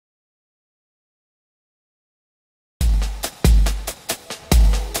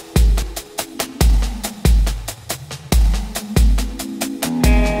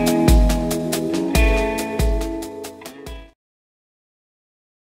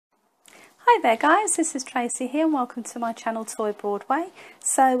Hi there guys, this is Tracy here and welcome to my channel ToyBroadway.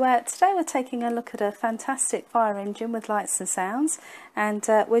 So today we're taking a look at a fantastic fire engine with lights and sounds, and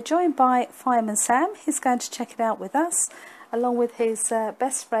we're joined by Fireman Sam. He's going to check it out with us along with his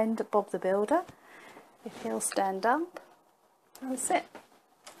best friend Bob the Builder. If he'll stand up, that's it.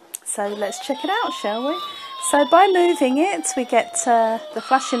 So let's check it out, shall we? So by moving it we get the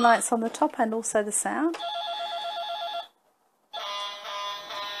flashing lights on the top and also the sound.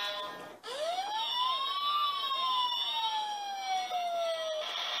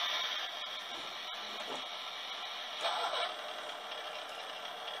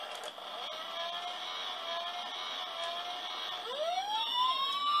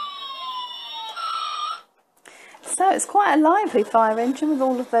 So it's quite a lively fire engine with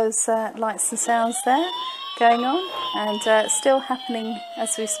all of those lights and sounds there going on, and still happening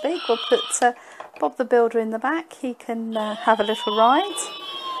as we speak. We'll put Bob the Builder in the back. He can have a little ride,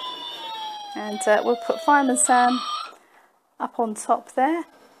 and we'll put Fireman Sam up on top there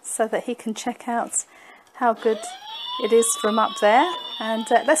so that he can check out how good it is from up there. And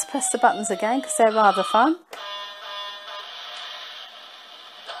let's press the buttons again because they're rather fun.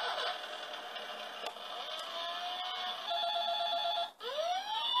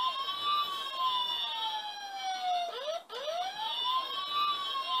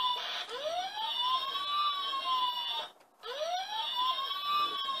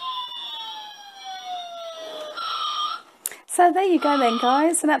 So there you go then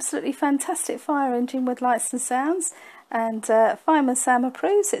guys, an absolutely fantastic fire engine with lights and sounds, and Fireman Sam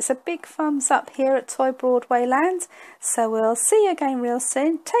approves. It's a big thumbs up here at ToyBroadway land. So we'll see you again real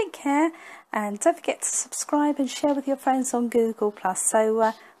soon. Take care, and don't forget to subscribe and share with your friends on Google+.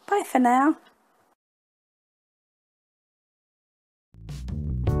 So bye for now.